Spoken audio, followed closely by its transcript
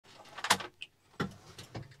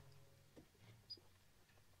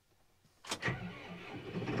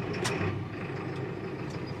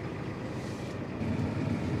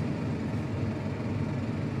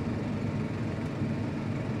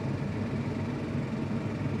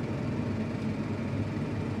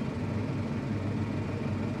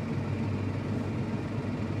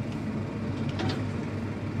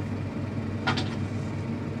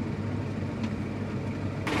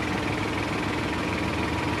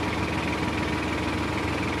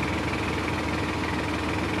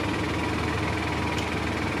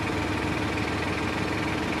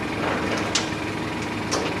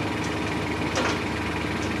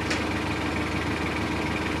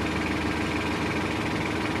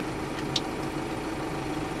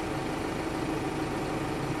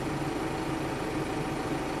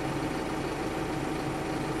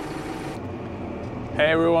Hey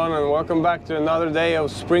everyone, and welcome back to another day of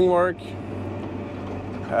spring work.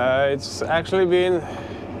 It's actually been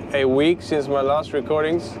a week since my last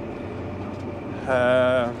recordings.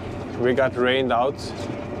 We got rained out,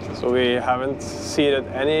 so we haven't seeded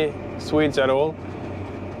any Swedes at all.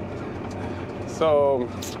 So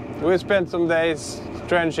we spent some days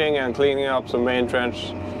trenching and cleaning up some main trench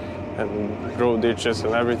and road ditches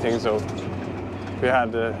and everything, so we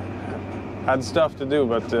had stuff to do,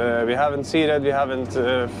 but we haven't seeded, we haven't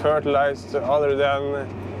fertilized other than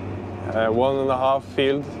 1.5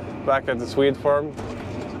 field back at the Swede farm.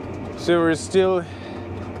 So we're still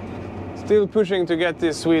pushing to get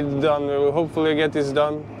this Swede done. We will hopefully get this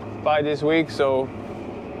done by this week, so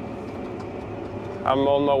I'm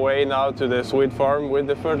on my way now to the Swede farm with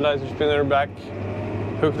the fertilizer spinner back,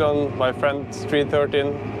 hooked on my friend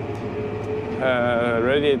 313.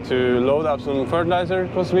 Ready to load up some fertilizer.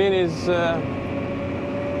 Cosmin is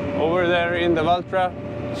over there in the Valtra.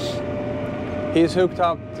 He's hooked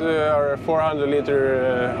up to our 400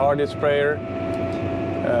 liter hardy sprayer.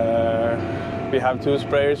 We have two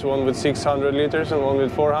sprayers, one with 600 liters and one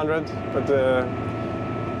with 400. But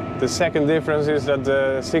the second difference is that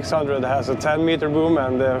the 600 has a 10 meter boom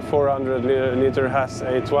and the 400 liter has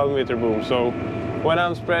a 12 meter boom. So when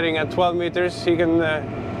I'm spreading at 12 meters, he can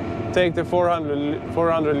take the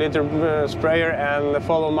 400 liter sprayer and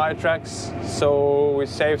follow my tracks, so we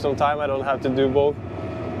save some time. I don't have to do both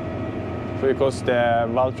because the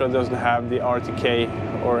Valtra doesn't have the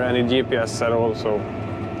RTK or any GPS at all, so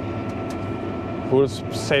we'll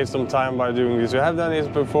save some time by doing this. We have done this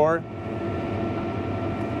before,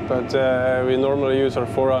 but we normally use our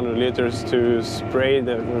 400 liters to spray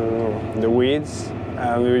the weeds,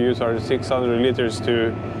 and we use our 600 liters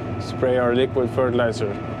to spray our liquid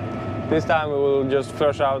fertilizer. This time we will just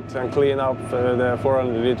flush out and clean up the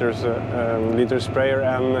 400 liter sprayer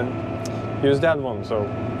and use that one. So,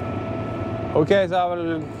 okay, so I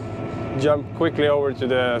will jump quickly over to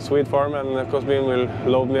the Swede farm, and Cosmin will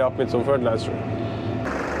load me up with some fertilizer.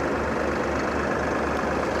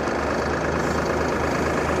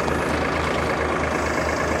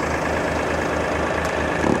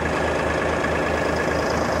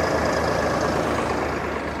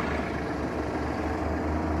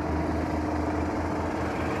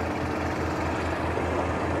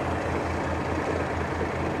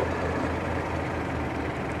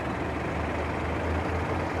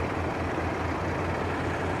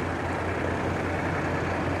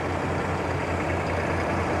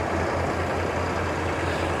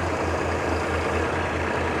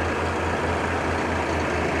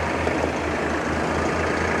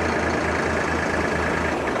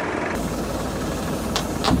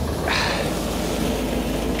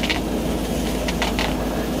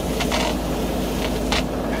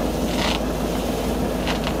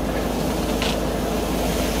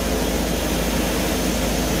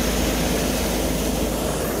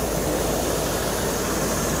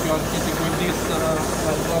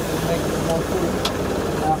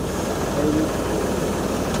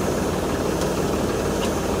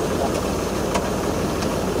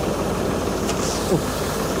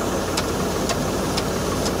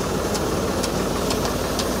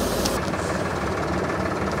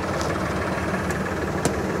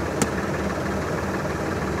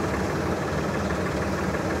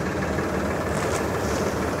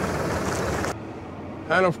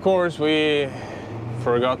 And of course we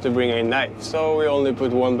forgot to bring a knife, so we only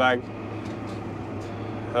put one bag.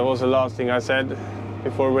 That was the last thing I said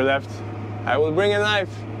before we left. I will bring a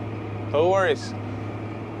knife, no worries.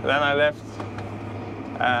 Then I left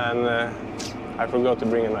and I forgot to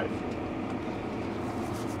bring a knife.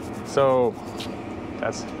 So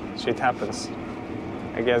that's shit happens.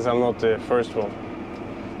 I guess I'm not the first one.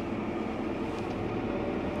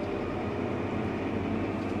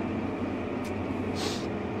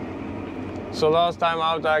 So last time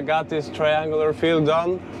out I got this triangular field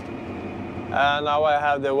done, and now I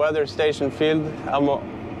have the weather station field. I'm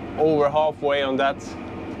over halfway on that,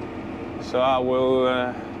 so I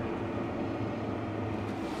will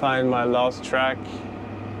find my last track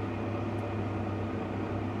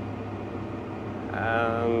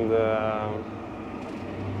and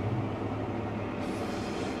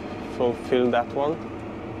fulfill that one.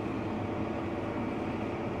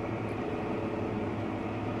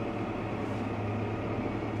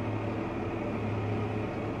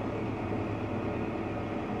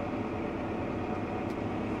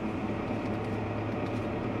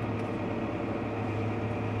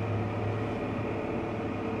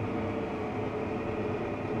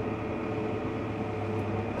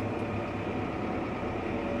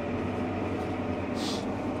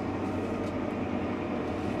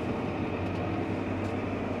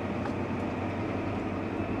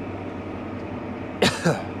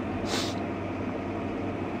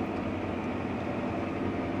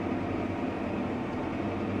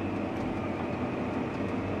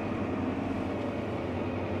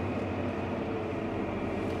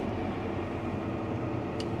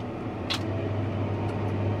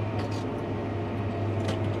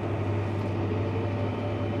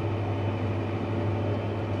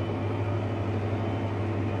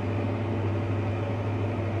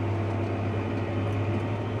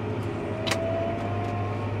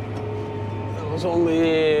 was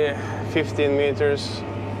only 15 meters.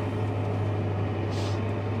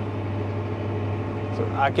 So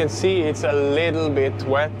I can see it's a little bit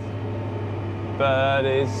wet, but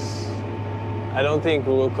I don't think it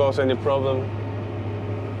will cause any problem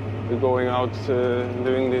with going out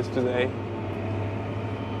doing this today.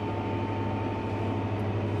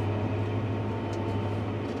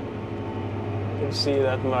 You can see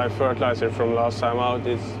that my fertilizer from last time out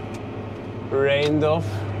is rained off.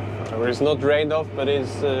 Or it's not rained off, but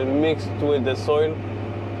it's mixed with the soil.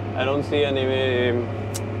 I don't see any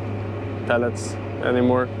pellets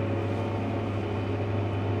anymore.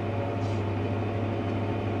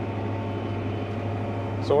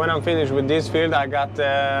 So when I'm finished with this field, I got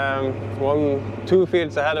two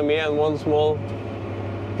fields ahead of me and one small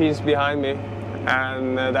piece behind me,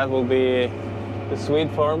 and that will be the Swede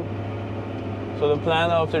farm. So the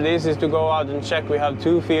plan after this is to go out and check. We have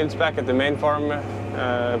two fields back at the main farm,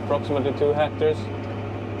 approximately 2 hectares,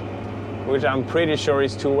 which I'm pretty sure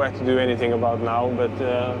is too wet to do anything about now, but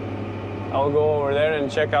I'll go over there and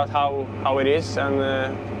check out how it is, and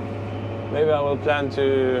maybe I will plan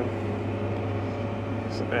to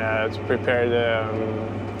prepare the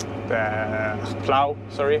plow.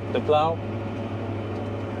 The plow.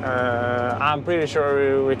 I'm pretty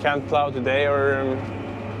sure we can't plow today or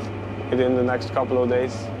within the next couple of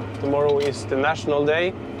days. Tomorrow is the national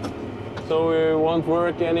day, so we won't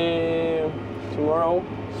work any tomorrow.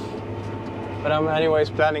 But I'm anyways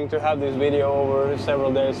planning to have this video over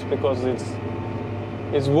several days, because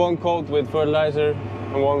it's one coat with fertilizer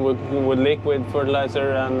and one with liquid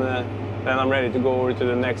fertilizer, and then I'm ready to go over to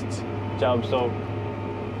the next job. So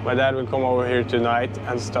my dad will come over here tonight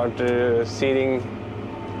and start seeding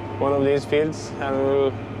one of these fields, and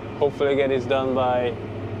we'll hopefully get this done by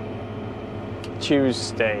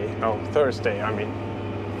Thursday, I mean.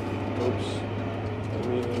 Oops. Let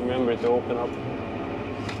me remember to open up.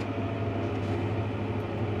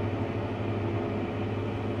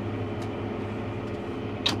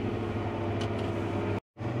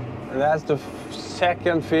 And that's the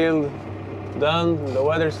second field done. The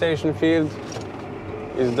weather station field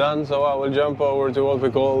is done, so I will jump over to what we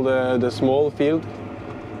call the small field.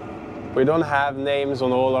 We don't have names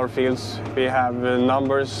on all our fields. We have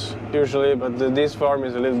numbers usually, but this farm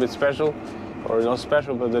is a little bit special, or not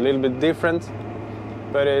special, but a little bit different.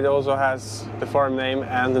 But it also has the farm name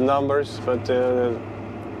and the numbers, but the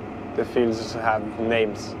fields have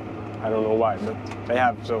names. I don't know why, but they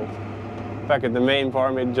have. So back at the main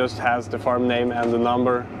farm, it just has the farm name and the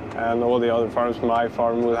number, and all the other farms, my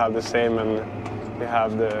farm, will have the same, and we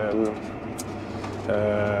have the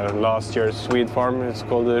last year's Swede farm. It's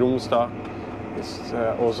called the Romstad. It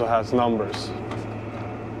also has numbers.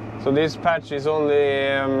 So this patch is only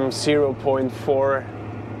 0.4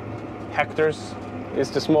 hectares. It's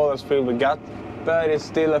the smallest field we got, but it's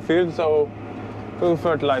still a field, so we'll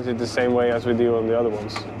fertilize it the same way as we do on the other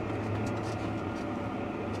ones.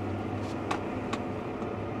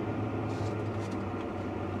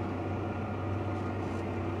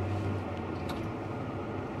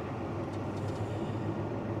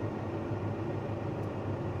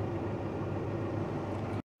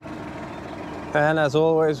 And as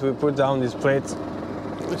always, we put down this plate.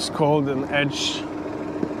 It's called an edge.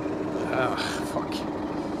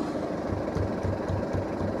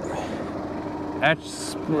 Edge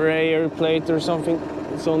sprayer plate or something.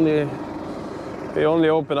 It's only, they only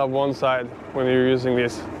open up one side when you're using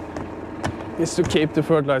this. It's to keep the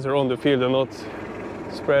fertilizer on the field and not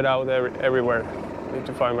spread out everywhere. I need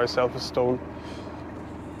to find myself a stone.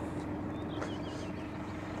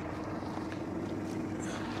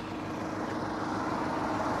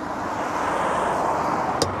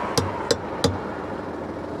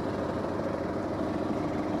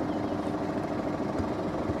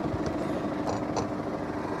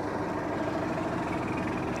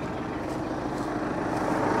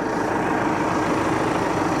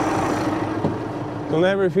 On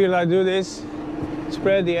every field I do this,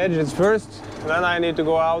 spread the edges first, and then I need to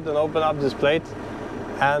go out and open up this plate,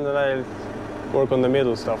 and then I work on the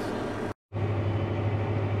middle stuff.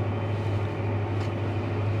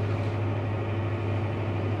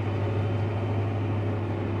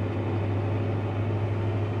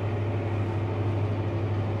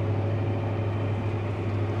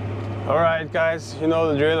 Alright guys, you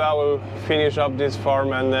know the drill. I will finish up this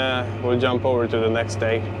farm and we'll jump over to the next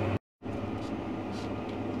day.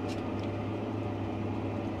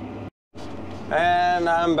 And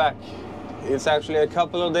I'm back. It's actually a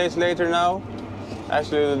couple of days later now.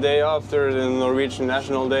 Actually the day after the Norwegian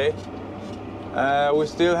National Day. We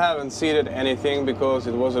still haven't seeded anything because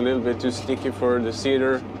it was a little bit too sticky for the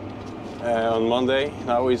seeder. on Monday.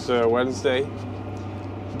 Now it's Wednesday,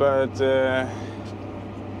 but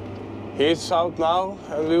he's out now,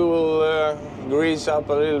 and we will grease up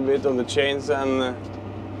a little bit on the chains, and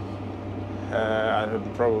I'll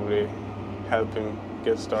probably help him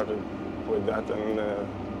get started with that, and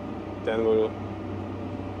then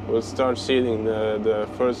we'll start seeding the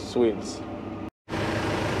first Swedes.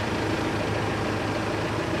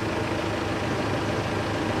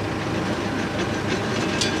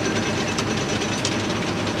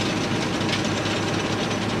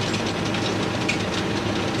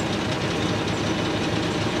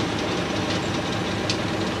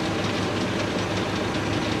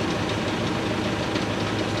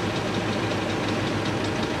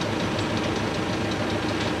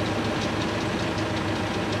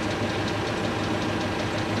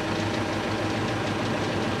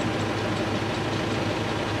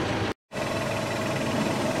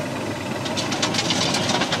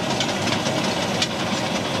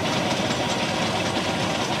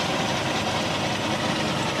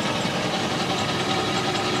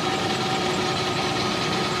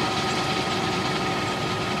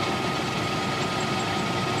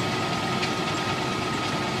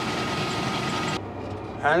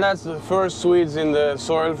 And that's the first Swedes in the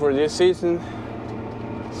soil for this season.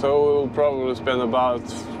 So we'll probably spend about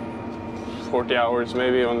 40 hours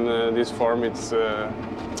maybe on this farm. It's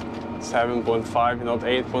 7.5, not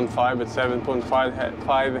 8.5, but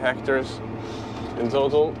 7.5 hectares in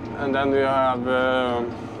total. And then we have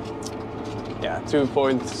 2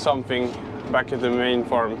 point something back at the main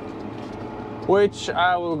farm, which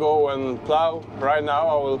I will go and plow. Right now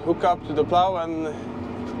I will hook up to the plow and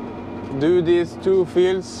do these 2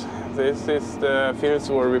 fields. This is the fields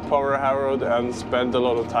where we power harrowed and spent a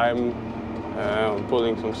lot of time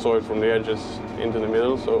pulling some soil from the edges into the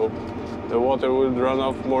middle, so the water will run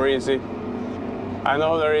off more easy. I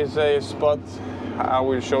know there is a spot I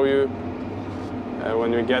will show you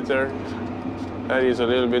when we get there. That is a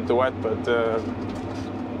little bit wet, but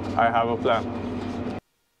I have a plan.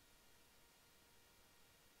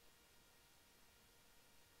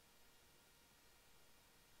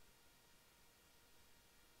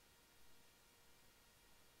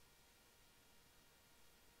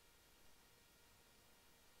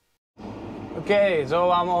 Okay,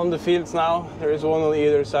 so I'm on the fields now. There is one on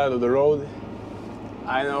either side of the road.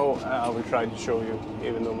 I know I will try to show you,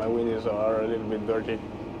 even though my windows are a little bit dirty.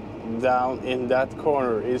 Down in that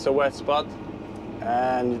corner is a wet spot,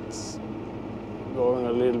 and it's going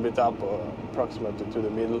a little bit up approximately to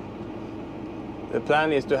the middle. The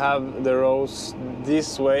plan is to have the rows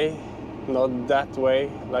this way, not that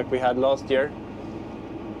way like we had last year.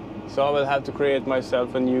 So I will have to create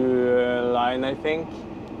myself a new line, I think.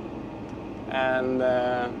 And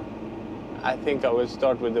I think I will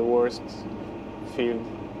start with the worst field,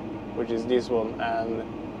 which is this one, and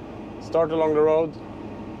start along the road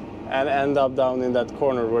and end up down in that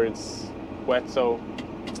corner where it's wet. So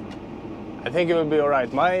I think it will be all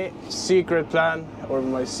right. My secret plan, or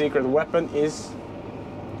my secret weapon, is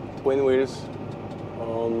twin wheels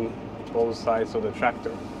on both sides of the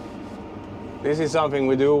tractor. This is something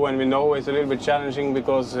we do when we know it's a little bit challenging,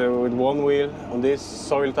 because with one wheel on this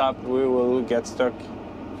soil tap we will get stuck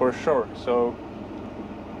for sure. So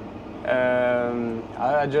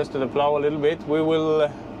I adjusted the plow a little bit. We will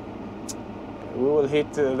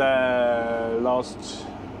hit the last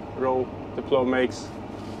row the plow makes,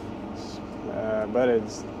 but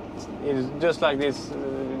it's just like this.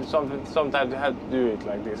 Sometimes you have to do it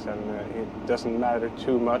like this, and it doesn't matter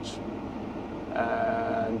too much.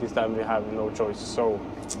 And this time we have no choice. So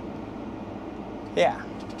yeah,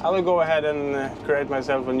 I will go ahead and create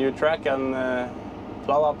myself a new track and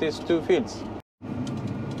plow up these 2 fields.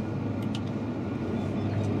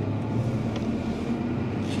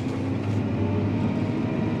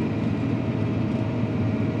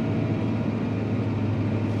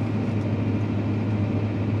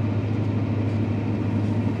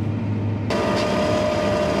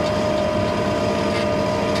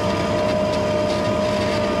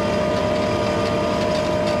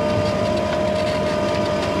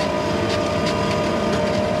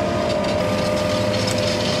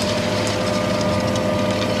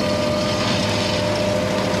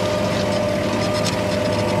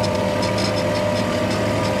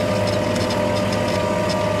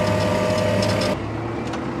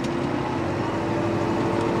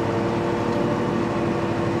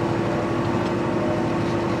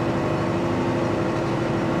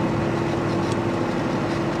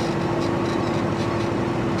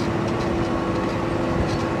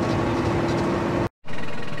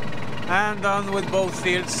 And done with both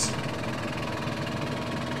fields.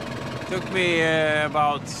 Took me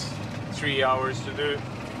about 3 hours to do.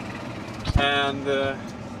 And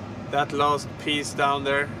that last piece down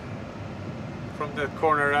there from that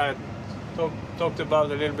corner I talked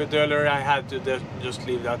about a little bit earlier, I had to just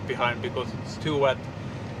leave that behind because it's too wet.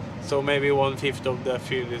 So maybe 1/5 of the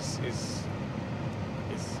field is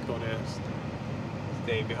gonna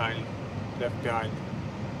stay behind, left behind.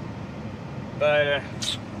 But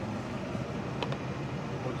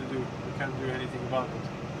what to do? We can't do anything about it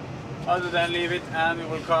other than leave it, and we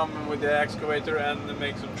will come with the excavator and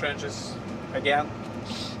make some trenches again.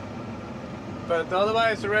 But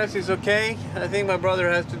otherwise the rest is okay. I think my brother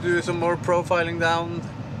has to do some more profiling down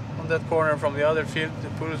on that corner from the other field to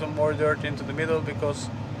put some more dirt into the middle because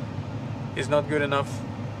it's not good enough.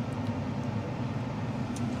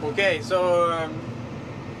 Okay, so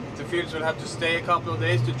the fields will have to stay a couple of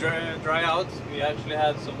days to dry out. We actually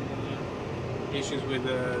had some issues with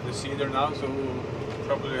the seeder now, so we'll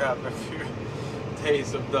probably have a few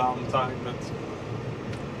days of downtime, but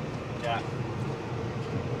yeah,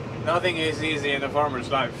 nothing is easy in a farmer's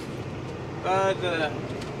life, but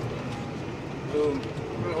we'll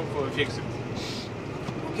hopefully fix it.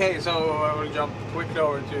 Okay, so I will jump quickly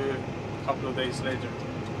over to a couple of days later.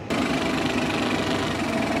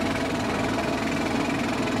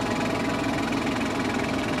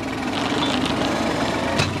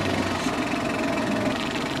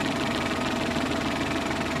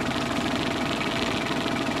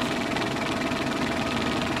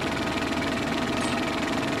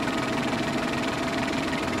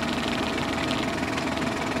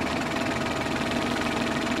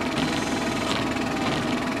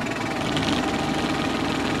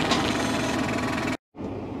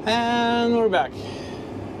 And we're back.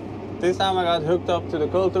 This time I got hooked up to the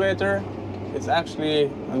cultivator. It's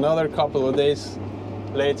actually another couple of days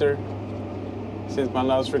later since my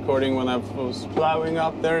last recording when I was plowing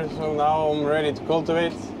up there, so now I'm ready to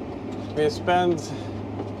cultivate. We spent,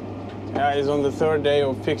 it's on the third day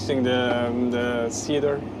of fixing the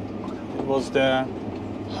seeder. It was the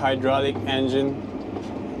hydraulic engine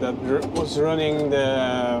that was running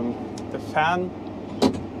the fan,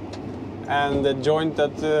 and the joint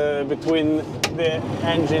that between the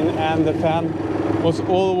engine and the fan was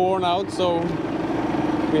all worn out, so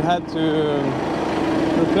we had to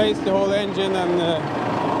replace the whole engine and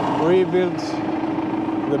rebuild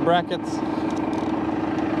the brackets.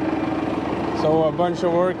 So a bunch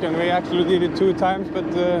of work, and we actually did it 2 times, but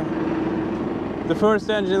the first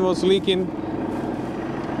engine was leaking,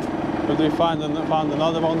 but we found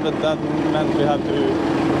another one, but that meant we had to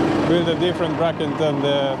build a different bracket than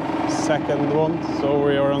the second one, so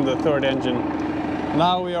we are on the third engine.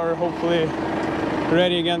 Now we are hopefully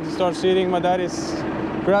ready again to start seeding. My dad is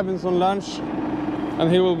grabbing some lunch and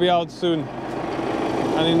he will be out soon.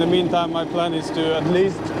 And in the meantime my plan is to at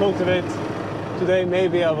least cultivate today.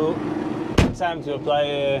 Maybe I will attempt to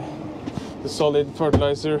apply the solid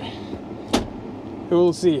fertilizer. We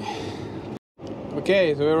will see.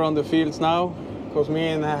 Okay, so we're on the fields now.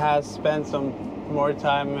 Cosmin has spent some more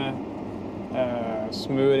time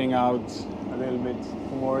smoothing out a little bit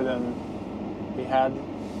more than we had.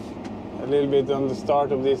 A little bit on the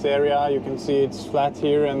start of this area, you can see it's flat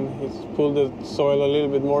here, and he's pulled the soil a little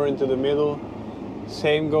bit more into the middle.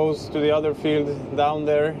 Same goes to the other field down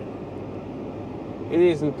there. It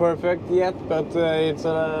isn't perfect yet, but it's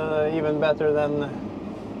even better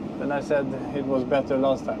than I said it was better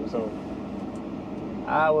last time. So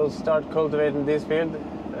I will start cultivating this field.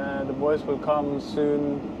 The boys will come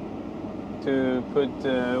soon to put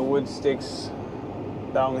wood sticks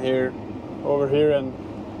down here, over here, and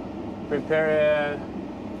prepare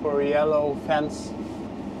for a yellow fence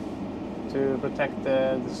to protect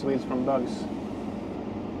the Swedes from bugs.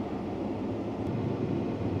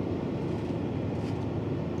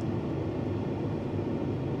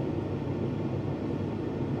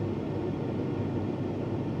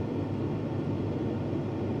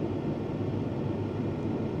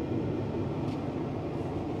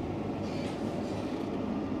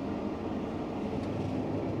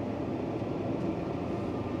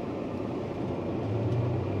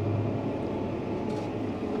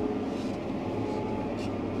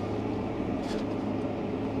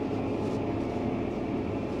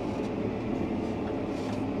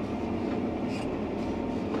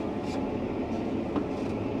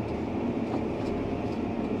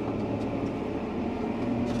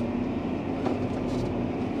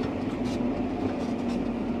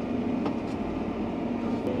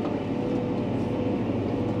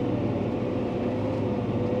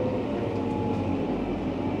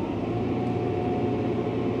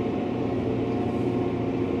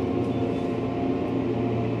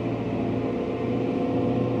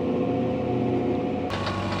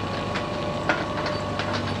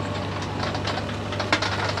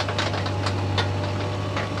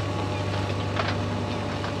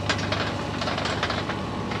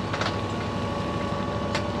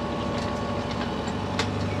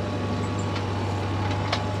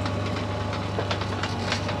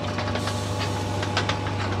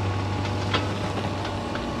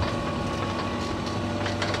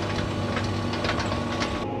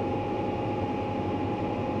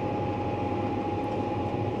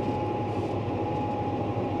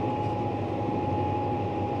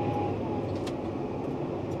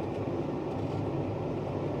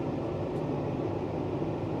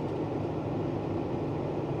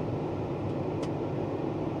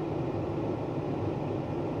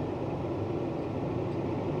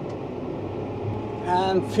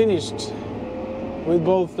 and finished with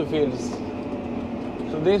both the fields.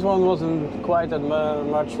 So this one wasn't quite that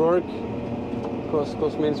much work, because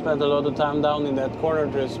Cosmin spent a lot of time down in that corner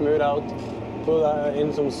to smooth out, put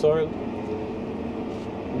in some soil.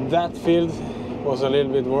 That field was a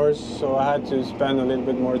little bit worse, so I had to spend a little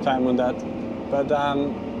bit more time on that. But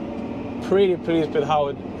I'm pretty pleased with how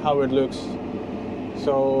it looks.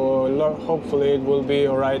 So hopefully it will be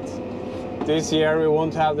alright. This year we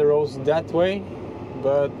won't have the rows that way,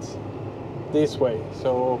 but this way.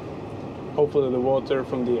 So hopefully the water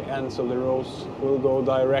from the ends of the rows will go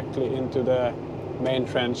directly into the main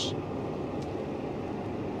trench.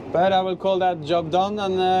 But I will call that job done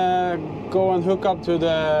and go and hook up to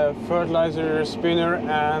the fertilizer spinner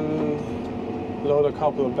and load a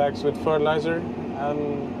couple of bags with fertilizer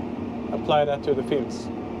and apply that to the fields.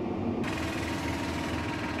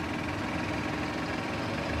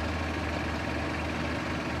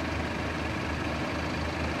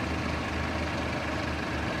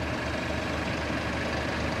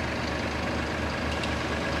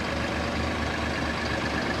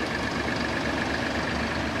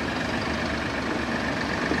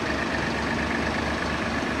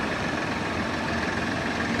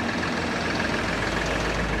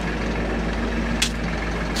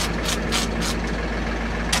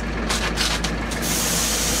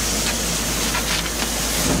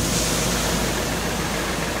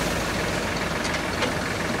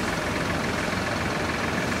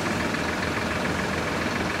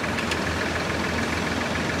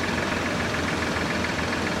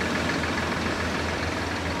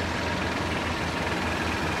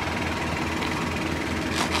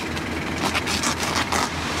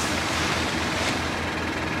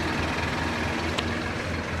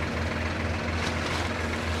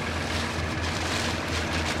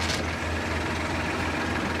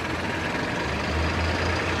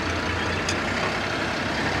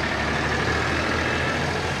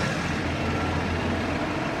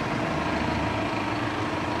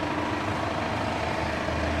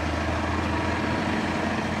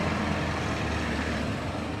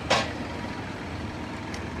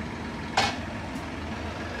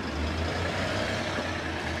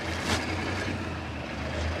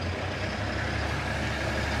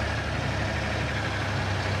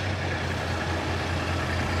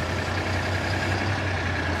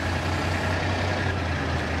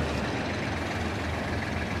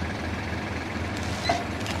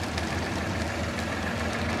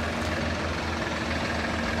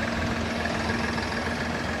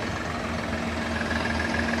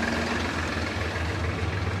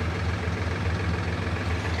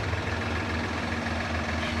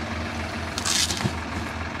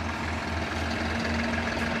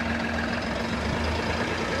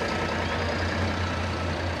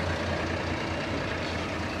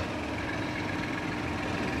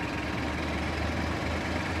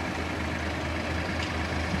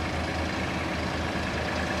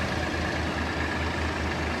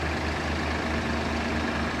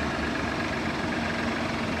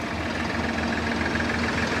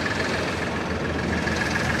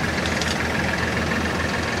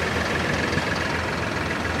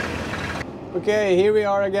 Okay, here we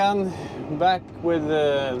are again, back with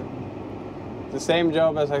the same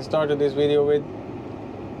job as I started this video with.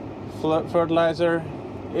 Fertilizer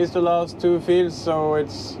is the last two fields, so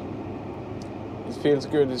it feels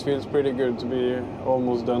good. It feels pretty good to be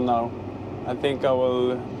almost done now. I think I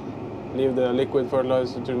will leave the liquid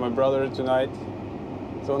fertilizer to my brother tonight.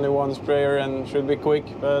 It's only one sprayer and should be quick,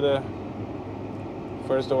 but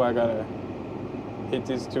first of all I gotta hit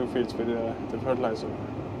these two fields with the fertilizer.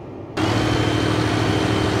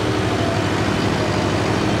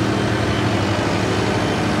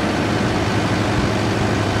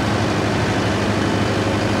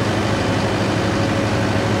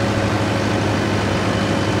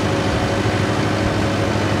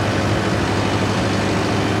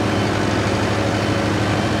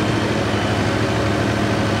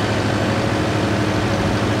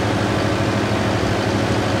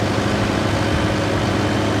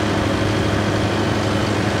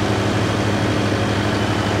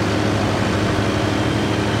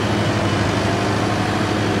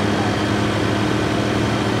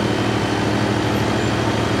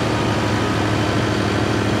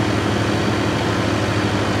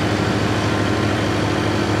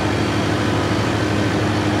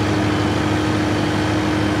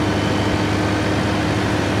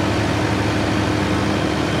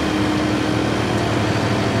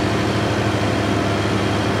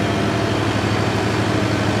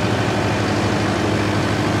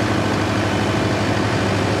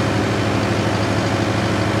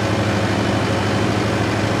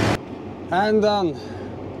 And done.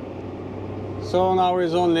 So now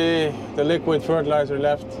is only the liquid fertilizer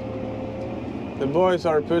left. The boys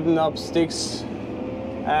are putting up sticks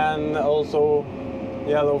and also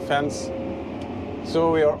yellow fence.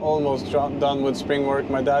 So we are almost done with spring work.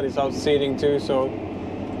 My dad is out seeding too, so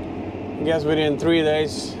I guess within 3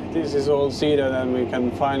 days this is all seeded and we can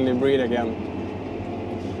finally breed again.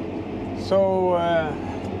 So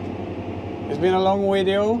it's been a long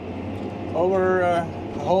video, over a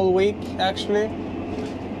whole week actually,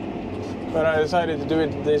 but I decided to do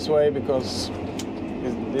it this way because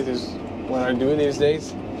this is what I do these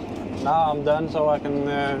days. Now I'm done, so I can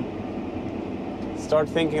start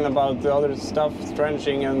thinking about the other stuff,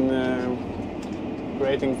 trenching and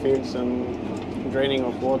creating fields and draining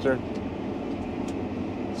of water.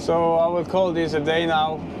 So I will call this a day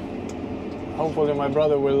now. Hopefully my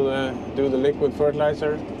brother will do the liquid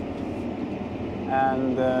fertilizer,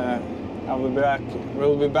 and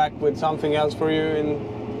we'll be back with something else for you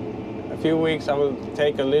in a few weeks. I will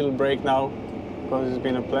take a little break now because there's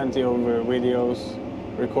been plenty of videos,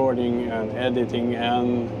 recording and editing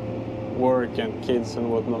and work and kids and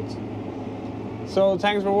whatnot. So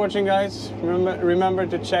thanks for watching, guys. Remember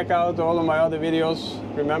to check out all of my other videos.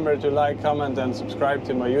 Remember to like, comment and subscribe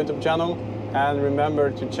to my YouTube channel, and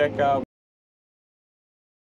remember to check out